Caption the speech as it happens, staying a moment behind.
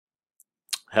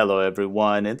Hello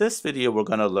everyone. In this video we're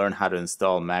going to learn how to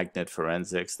install Magnet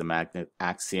Forensics, the Magnet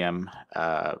AXIOM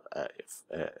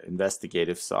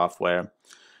investigative software.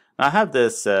 Now, I have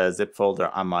this zip folder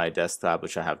on my desktop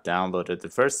which I have downloaded. The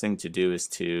first thing to do is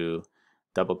to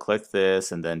double click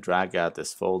this and then drag out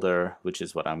this folder, which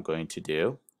is what I'm going to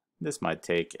do. This might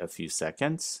take a few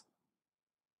seconds.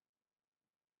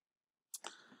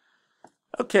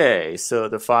 Okay, so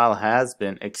the file has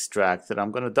been extracted.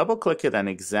 I'm going to double click it and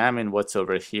examine what's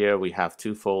over here. We have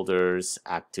two folders,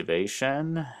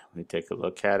 activation. We take a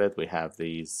look at it. We have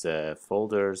these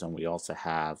folders, and we also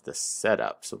have the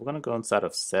setup. So we're going to go inside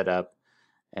of setup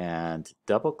and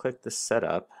double click the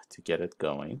setup to get it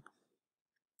going.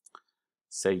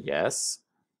 Say yes.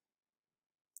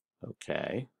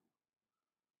 Okay.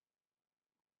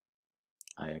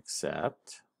 I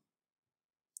accept.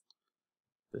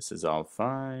 This is all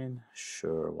fine.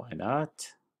 Sure, why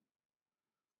not?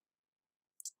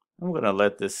 I'm going to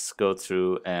let this go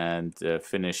through and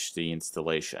finish the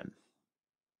installation.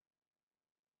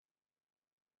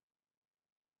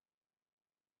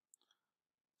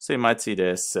 So you might see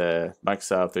this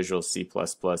Microsoft Visual C++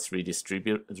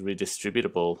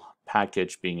 redistributable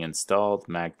package being installed.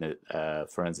 Magnet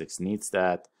Forensics needs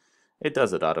that. It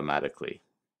does it automatically.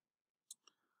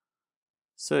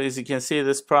 So as you can see,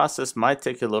 this process might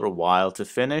take a little while to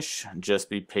finish. Just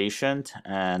be patient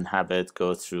and have it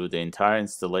go through the entire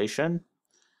installation.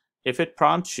 If it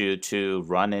prompts you to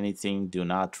run anything, do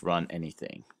not run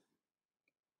anything.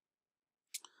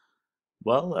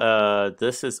 Well,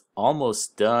 this is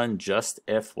almost done. Just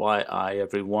FYI,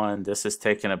 everyone. This has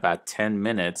taken about 10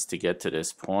 minutes to get to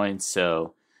this point,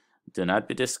 so do not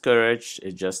be discouraged.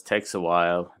 It just takes a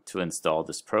while to install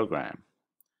this program.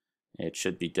 It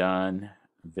should be done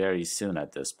very soon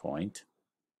at this point.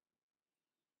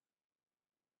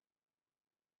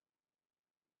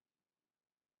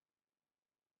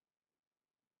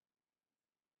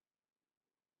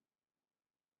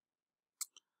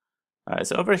 All right,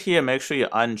 so over here, make sure you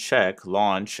uncheck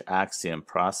Launch Axiom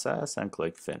Process and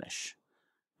click Finish.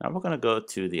 Now we're going to go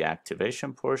to the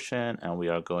activation portion, and we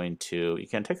are going to, you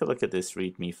can take a look at this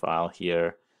README file here.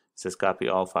 It says copy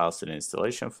all files to the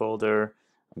installation folder.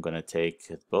 I'm going to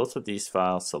take both of these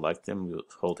files, select them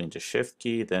holding the Shift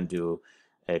key, then do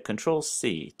a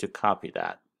Control-C to copy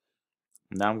that.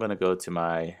 Now I'm going to go to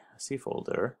my C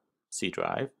folder, C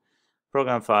drive,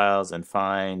 Program Files, and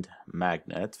find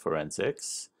Magnet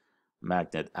Forensics,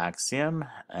 Magnet AXIOM,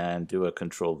 and do a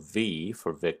Control-V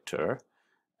for Victor,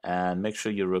 and make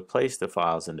sure you replace the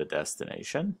files in the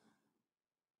destination.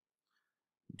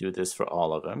 Do this for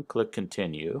all of them. Click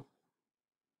Continue.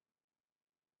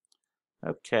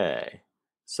 Okay,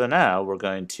 so now we're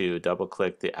going to double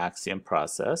click the Axiom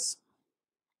process.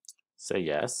 Say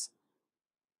yes.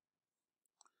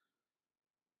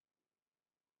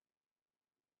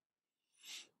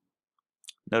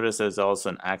 Notice there's also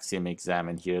an Axiom exam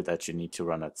in here that you need to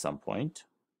run at some point.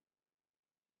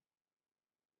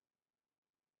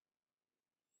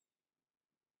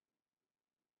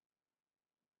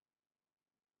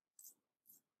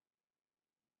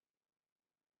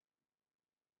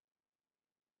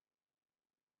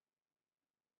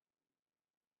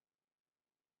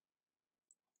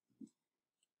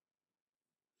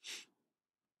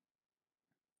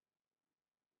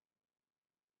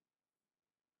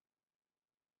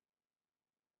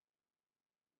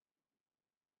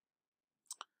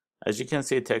 As you can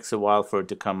see, it takes a while for it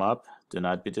to come up. Do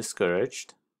not be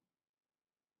discouraged.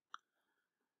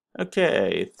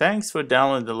 Okay, thanks for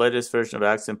downloading the latest version of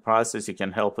Axiom Process. You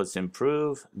can help us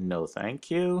improve. No,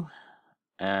 thank you.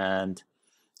 And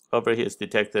over here, it's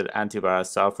detected antivirus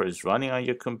software is running on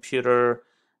your computer.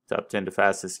 To obtain the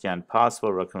fastest scan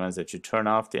possible, recommends that you turn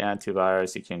off the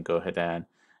antivirus. You can go ahead and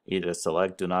either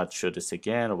select do not show this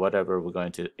again or whatever. We're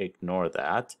going to ignore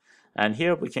that. And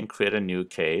here we can create a new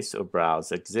case or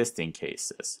browse existing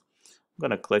cases. I'm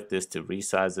going to click this to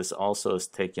resize. This also is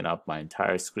taking up my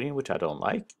entire screen, which I don't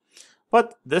like.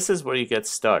 But this is where you get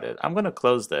started. I'm going to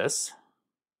close this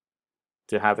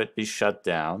to have it be shut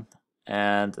down.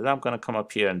 And then I'm going to come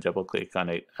up here and double click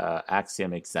on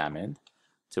Axiom Examine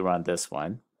to run this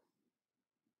one.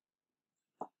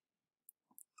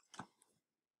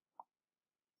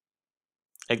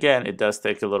 Again, it does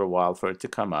take a little while for it to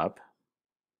come up.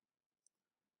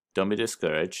 Don't be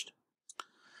discouraged.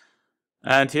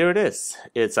 And here it is.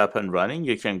 It's up and running.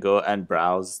 You can go and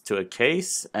browse to a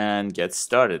case and get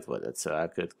started with it. So I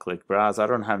could click browse. I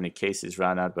don't have any cases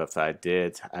right now, but if I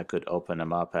did, I could open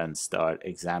them up and start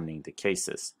examining the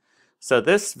cases. So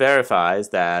this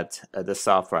verifies that the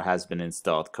software has been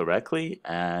installed correctly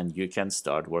and you can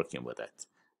start working with it.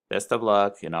 Best of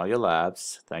luck in all your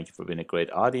labs. Thank you for being a great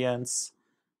audience.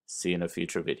 See you in a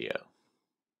future video.